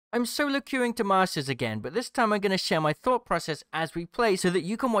I'm solo queuing to Masters again, but this time I'm going to share my thought process as we play so that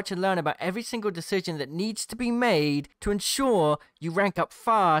you can watch and learn about every single decision that needs to be made to ensure you rank up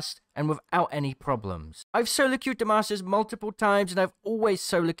fast and without any problems. I've solo queued to Masters multiple times and I've always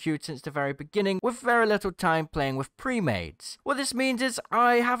solo queued since the very beginning with very little time playing with pre-mades. What this means is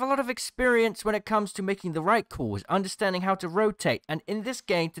I have a lot of experience when it comes to making the right calls, understanding how to rotate, and in this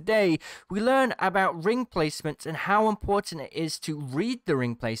game today we learn about ring placements and how important it is to read the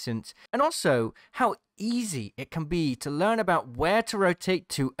ring placements, and also how easy it can be to learn about where to rotate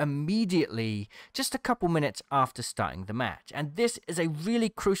to immediately just a couple minutes after starting the match. And this is a really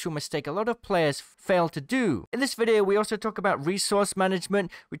crucial mistake a lot of players fail to do. In this video we also talk about resource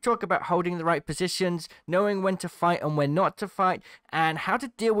management, we talk about holding the right positions, knowing when to fight and when not to fight, and how to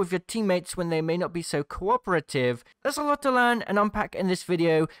deal with your teammates when they may not be so cooperative. There's a lot to learn and unpack in this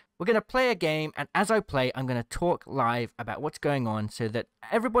video. We're going to play a game, and as I play, I'm going to talk live about what's going on so that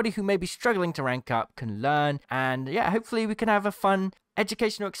everybody who may be struggling to rank up can learn, and yeah, hopefully we can have a fun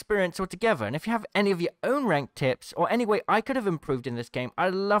educational experience altogether. And if you have any of your own rank tips or any way I could have improved in this game,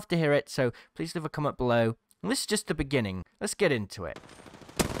 I'd love to hear it, so please leave a comment below. And this is just the beginning. Let's get into it.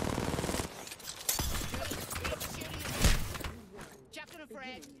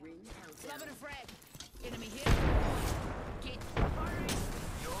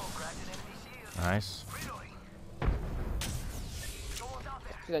 Nice.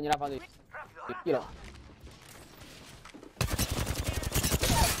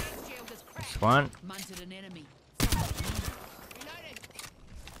 This one.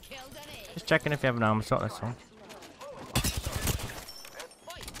 Just checking if you have an armor shot, that's all.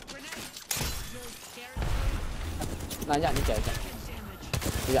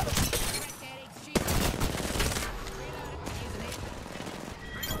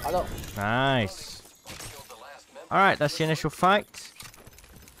 Nice. Alright, that's the initial fight.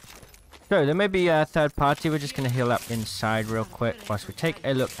 So, there may be a third party. We're just going to heal up inside real quick whilst we take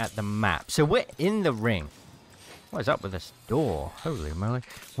a look at the map. So, we're in the ring. What is up with this door? Holy moly.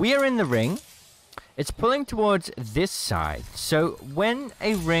 We are in the ring. It's pulling towards this side. So, when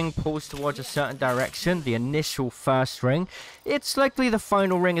a ring pulls towards a certain direction, the initial first ring, it's likely the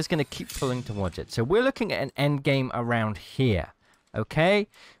final ring is going to keep pulling towards it. So, we're looking at an end game around here. Okay,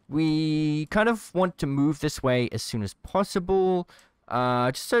 we kind of want to move this way as soon as possible,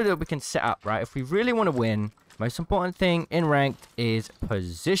 just so that we can set up, right? If we really want to win, most important thing in ranked is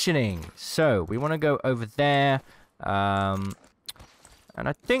positioning. So we want to go over there, and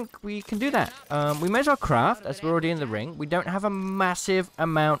I think we can do that. We may as well craft, as we're already in the ring. We don't have a massive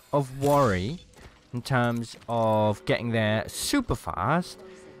amount of worry in terms of getting there super fast.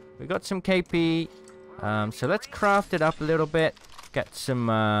 We got some KP, so let's craft it up a little bit. Get some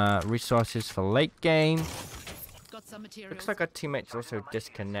resources for late game. Looks like our teammate's also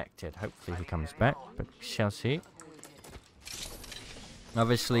disconnected. Hopefully he comes back, but we shall see.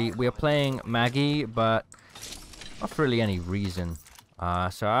 Obviously, we are playing Maggie, but not for really any reason.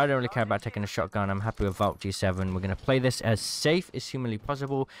 So I don't really care about taking a shotgun. I'm happy with Vault G7. We're going to play this as safe as humanly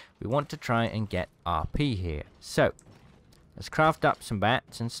possible. We want to try and get RP here. So, let's craft up some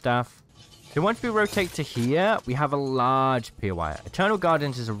bats and stuff. So once we rotate to here, we have a large POI. Eternal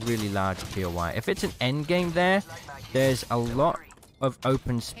Gardens is a really large POI. If it's an end game there, there's a lot of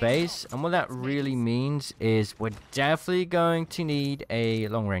open space. And what that really means is we're definitely going to need a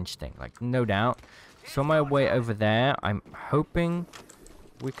long range thing. Like, no doubt. So on my way over there, I'm hoping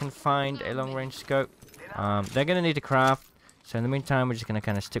we can find a long range scope. They're going to need to craft. So in the meantime, we're just going to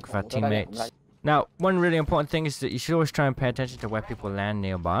kind of stick with our teammates. Now, one really important thing is that you should always try and pay attention to where people land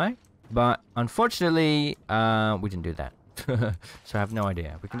nearby. But unfortunately, we didn't do that. So I have no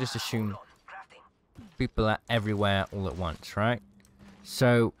idea. We can just assume people are everywhere all at once, right?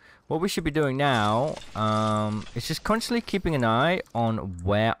 So what we should be doing now is just constantly keeping an eye on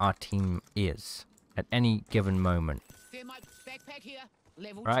where our team is at any given moment.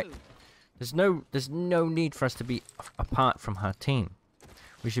 Right? There's no need for us to be apart from our team.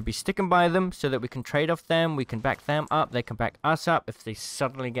 We should be sticking by them so that we can trade off them. We can back them up. They can back us up if they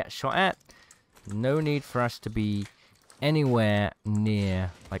suddenly get shot at. No need for us to be anywhere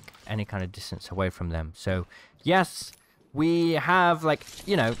near, like, any kind of distance away from them. So, yes, we have, like,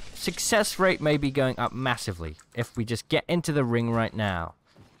 you know, success rate may be going up massively if we just get into the ring right now.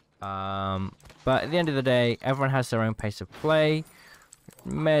 But at the end of the day, everyone has their own pace of play.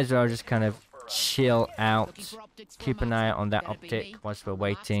 May as well just kind of chill out, keep an eye out on that optic whilst we're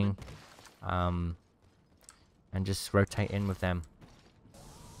waiting, and just rotate in with them.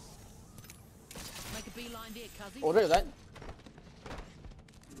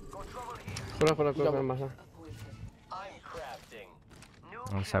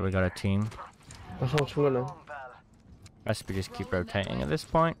 Looks like we got a team. 马上出了人。 Best we just keep rotating at this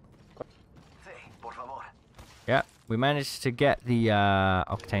point. Yeah, we managed to get the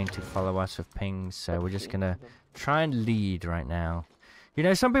Octane to follow us with pings, so we're just gonna try and lead right now. You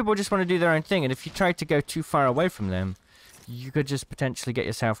know, some people just want to do their own thing, and if you try to go too far away from them, you could just potentially get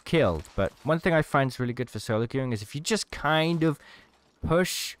yourself killed. But one thing I find is really good for solo queuing is if you just kind of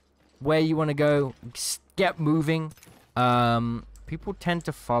push where you want to go, get moving, people tend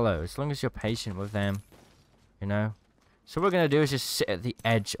to follow as long as you're patient with them, you know. So what we're going to do is just sit at the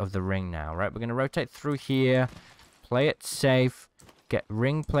edge of the ring now, right? We're going to rotate through here, play it safe, get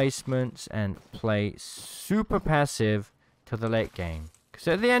ring placements, and play super passive till the late game. Because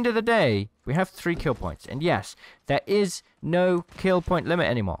at the end of the day, we have 3 kill points. And yes, there is no kill point limit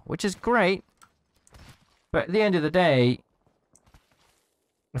anymore, which is great. But at the end of the day,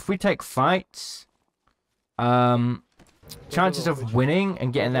 if we take fights, chances of winning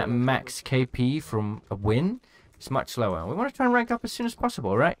and getting that max KP from a win, it's much lower. We want to try and rank up as soon as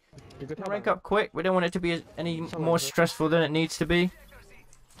possible, right? Rank up quick. We don't want it to be any more stressful than it needs to be.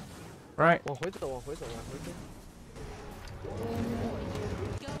 Right? Well,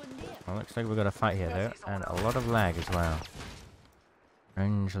 looks like we've got a fight here, though. And a lot of lag as well.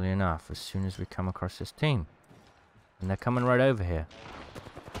 Strangely enough, as soon as we come across this team. And they're coming right over here.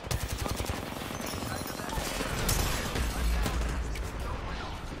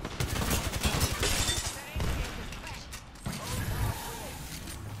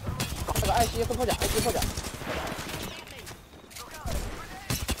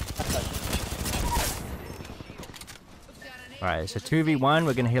 Right, it's a 2v1.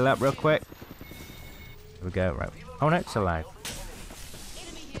 We're gonna heal up real quick. Here we go. Right. Oh no, it's alive.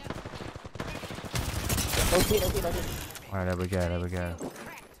 Right, there we go. There we go.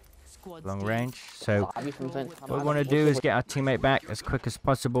 Long range. So what we want to do is get our teammate back as quick as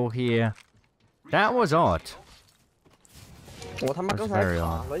possible here. That was odd. That's very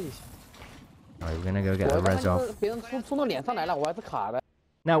odd. Alright, we're gonna go get the res off.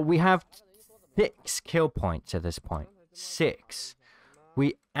 Now we have 6 kill points at this point. 6.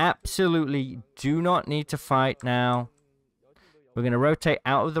 We absolutely do not need to fight now. We're gonna rotate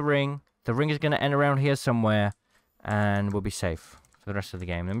out of the ring. The ring is gonna end around here somewhere, and we'll be safe for the rest of the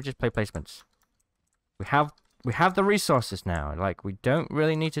game. Let me just play placements. We have the resources now. Like, we don't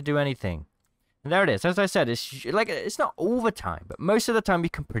really need to do anything. And there it is. As I said, it's not all the time, but most of the time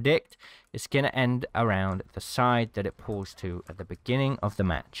you can predict it's going to end around the side that it pulls to at the beginning of the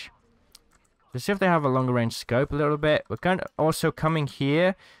match. Let's see if they have a longer range scope a little bit. We're kind of also coming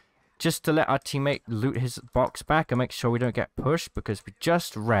here just to let our teammate loot his box back and make sure we don't get pushed because we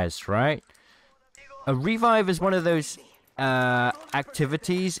just res, right? A revive is one of those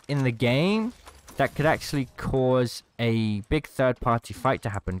activities in the game that could actually cause a big third-party fight to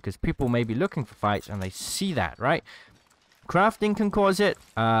happen because people may be looking for fights and they see that, right? Crafting can cause it.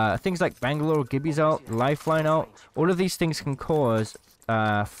 Things like Bangalore, Gibby's ult, Lifeline ult, all of these things can cause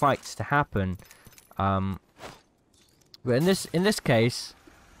fights to happen. But in this case,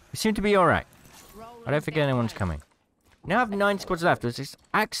 we seem to be all right. I don't think anyone's coming. We now have 9 squads left, which is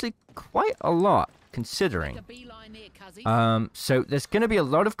actually quite a lot considering. So there's going to be a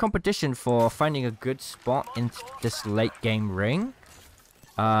lot of competition for finding a good spot in this late game ring.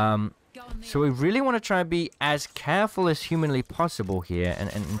 So we really want to try and be as careful as humanly possible here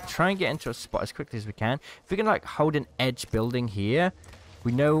and try and get into a spot as quickly as we can. If we can like hold an edge building here,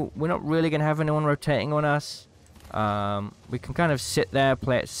 we know we're not really going to have anyone rotating on us. We can kind of sit there,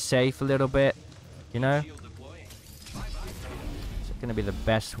 play it safe a little bit, you know. It's going to be the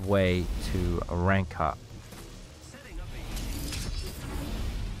best way to rank up.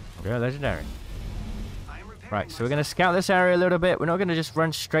 Yeah, legendary. Right, so we're going to scout this area a little bit. We're not going to just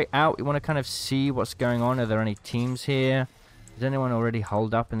run straight out. We want to kind of see what's going on. Are there any teams here? Is anyone already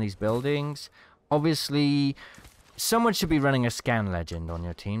holed up in these buildings? Obviously, someone should be running a scan legend on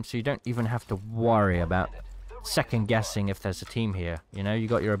your team, so you don't even have to worry about second guessing if there's a team here. You know, you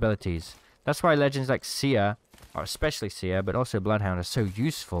got your abilities. That's why legends like Seer, or especially Seer, but also Bloodhound are so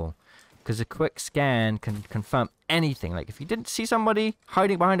useful. Because a quick scan can confirm anything. Like, if you didn't see somebody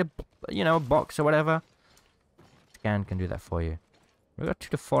hiding behind a box or whatever, scan can do that for you. We've got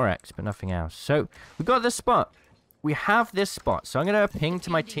 2 to 4x, but nothing else. So, we've got this spot. We have this spot. So, I'm going to ping to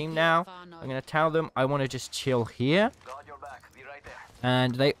my team now. I'm going to tell them I want to just chill here.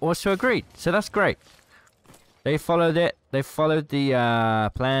 And they also agreed. So, that's great. They followed it. They followed the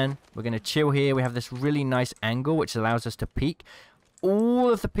plan. We're going to chill here. We have this really nice angle, which allows us to peek all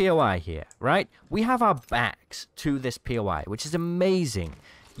of the POI here, right? We have our backs to this POI, which is amazing.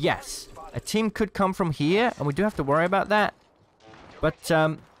 Yes, a team could come from here, and we do have to worry about that. But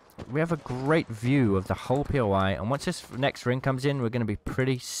we have a great view of the whole POI, and once this next ring comes in, we're going to be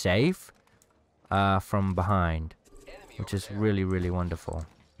pretty safe from behind, which is really, really wonderful,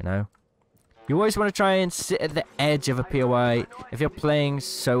 you know? You always want to try and sit at the edge of a POI if you're playing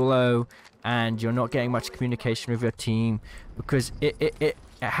solo and you're not getting much communication with your team, because it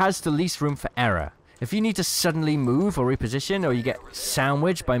has the least room for error. If you need to suddenly move or reposition, or you get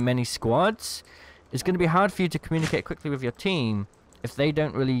sandwiched by many squads, it's going to be hard for you to communicate quickly with your team if they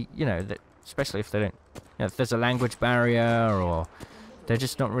don't really, you know, especially if they don't, you know, if there's a language barrier or they're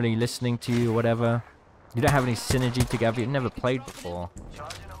just not really listening to you or whatever. You don't have any synergy together. You've never played before.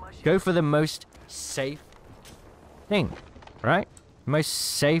 Go for the most safe thing, right? Most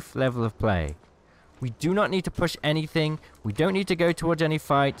safe level of play. We do not need to push anything. We don't need to go towards any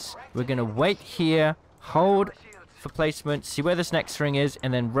fights. We're going to wait here, hold for placement, see where this next ring is,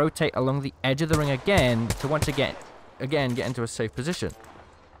 and then rotate along the edge of the ring again to once again get into a safe position.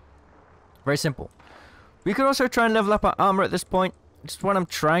 Very simple. We could also try and level up our armor at this point. It's what I'm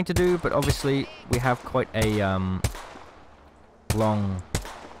trying to do, but obviously we have quite a long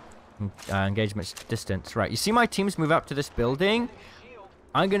engagement distance. Right, you see my teams move up to this building?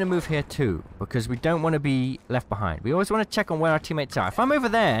 I'm going to move here too, because we don't want to be left behind. We always want to check on where our teammates are. If I'm over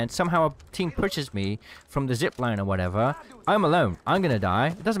there and somehow a team pushes me from the zip line or whatever, I'm alone. I'm going to die.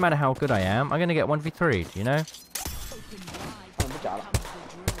 It doesn't matter how good I am. I'm going to get 1v3'd, you know?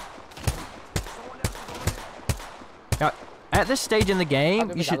 Now, at this stage in the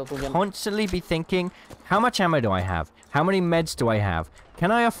game, you should constantly be thinking, how much ammo do I have? How many meds do I have? Can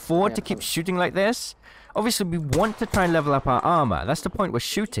I afford to keep shooting like this? Obviously, we want to try and level up our armor. That's the point we're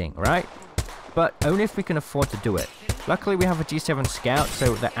shooting, right? But only if we can afford to do it. Luckily, we have a G7 Scout,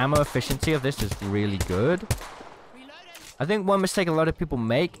 so the ammo efficiency of this is really good. I think one mistake a lot of people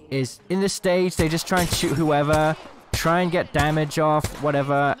make is, in this stage, they just try and shoot whoever, try and get damage off,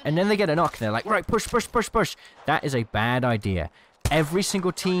 whatever, and then they get a knock, and they're like, right, push, push, push, push. That is a bad idea. Every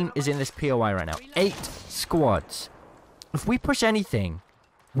single team is in this POI right now. 8 squads. If we push anything,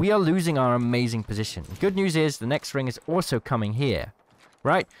 we are losing our amazing position. Good news is the next ring is also coming here,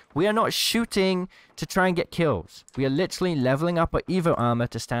 right? We are not shooting to try and get kills. We are literally leveling up our Evo armor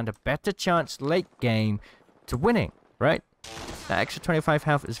to stand a better chance late game to winning, right? That extra 25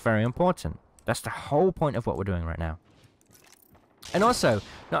 health is very important. That's the whole point of what we're doing right now. And also,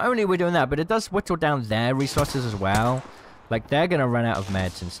 not only are we doing that, but it does whittle down their resources as well. Like, they're going to run out of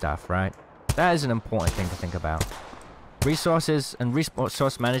meds and stuff, right? That is an important thing to think about. Resources and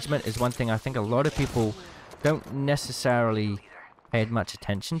resource management is one thing I think a lot of people don't necessarily pay much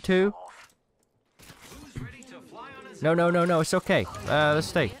attention to. No, no, no, no, it's okay. Let's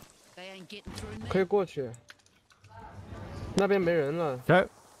stay. So,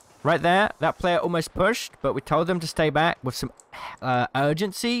 right there, that player almost pushed, but we told them to stay back with some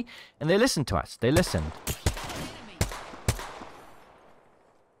urgency, and they listened to us. They listened.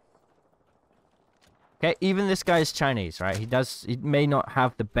 Okay, even this guy is Chinese, right? He may not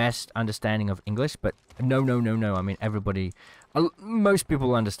have the best understanding of English, but no, no, no, no. I mean, everybody, most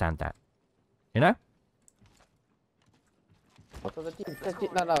people understand that. You know?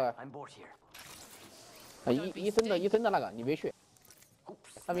 I'm bored here. 医生的那个你没去，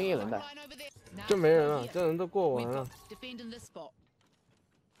那边有人的，这没人了，这人都过完了。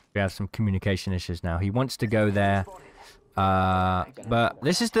 We have some communication issues now. He wants to go there, but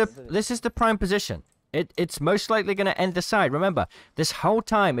this is the prime position. It's most likely going to end the side. Remember, this whole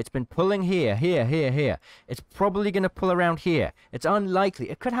time it's been pulling here, here, here, here. It's probably going to pull around here. It's unlikely.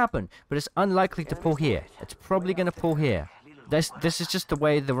 It could happen, but it's unlikely to pull here. It's probably going to pull here. This is just the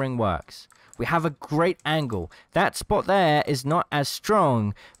way the ring works. We have a great angle. That spot there is not as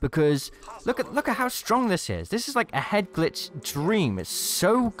strong because look at how strong this is. This is like a head glitch dream. It's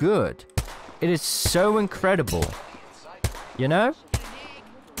so good. It is so incredible. You know?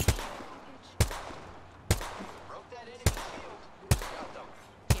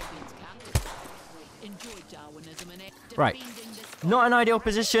 Right. Not an ideal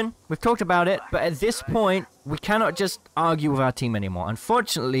position. We've talked about it, but at this point, we cannot just argue with our team anymore.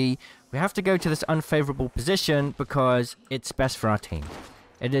 Unfortunately, we have to go to this unfavorable position because it's best for our team.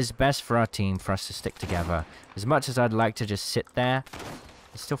 It is best for our team for us to stick together. As much as I'd like to just sit there,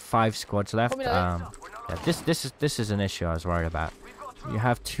 there's still 5 squads left. Yeah, this is an issue I was worried about. You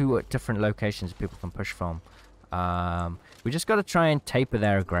have 2 different locations people can push from. We just got to try and taper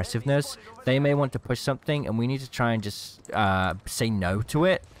their aggressiveness. They may want to push something, and we need to try and just say no to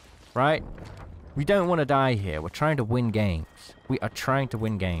it, right? We don't want to die here. We're trying to win games. We are trying to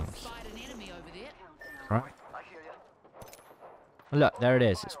win games. Right? Look, there it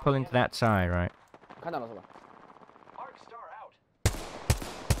is. It's pulling to that side, right?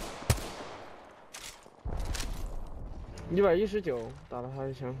 119打了他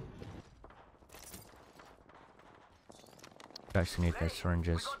一枪。 Actually need those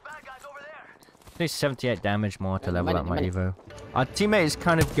syringes. I need 78 damage more to level up my Evo. Our teammate is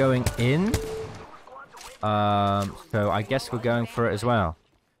kind of going in. So I guess we're going for it as well.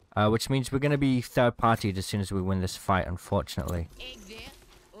 Which means we're going to be third-partied as soon as we win this fight, unfortunately.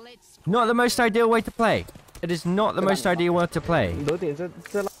 Not the most ideal way to play. It is not the most ideal way to play. 楼顶这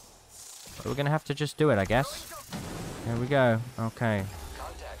But we're going to have to just do it, I guess. Here we go. Okay.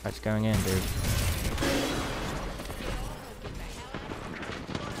 That's going in, dude.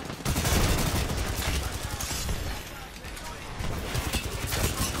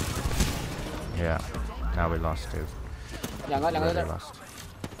 Yeah. Now we lost, dude. 两个 Really 在这儿。 lost.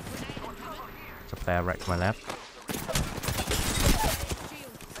 It's a player right to my left.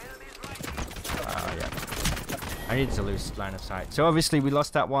 Yeah. I need to lose line of sight. So obviously we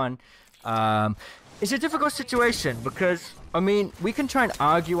lost that one. It's a difficult situation because, I mean, we can try and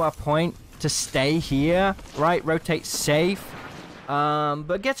argue our point to stay here, right? Rotate safe. But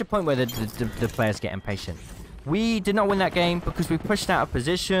it gets to a point where the players get impatient. We did not win that game because we pushed out of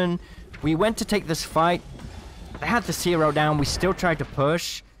position. We went to take this fight. They had the 0 down. We still tried to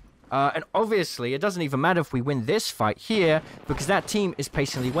push. And obviously, it doesn't even matter if we win this fight here, because that team is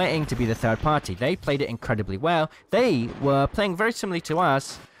patiently waiting to be the third party. They played it incredibly well. They were playing very similarly to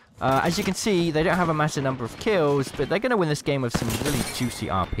us. As you can see, they don't have a massive number of kills, but they're going to win this game with some really juicy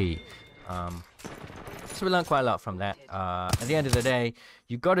RP. So we learned quite a lot from that. At the end of the day,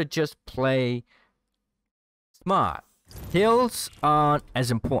 you got to just play smart. Kills aren't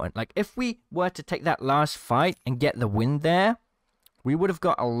as important. Like, if we were to take that last fight and get the win there, we would have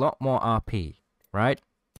got a lot more RP, right?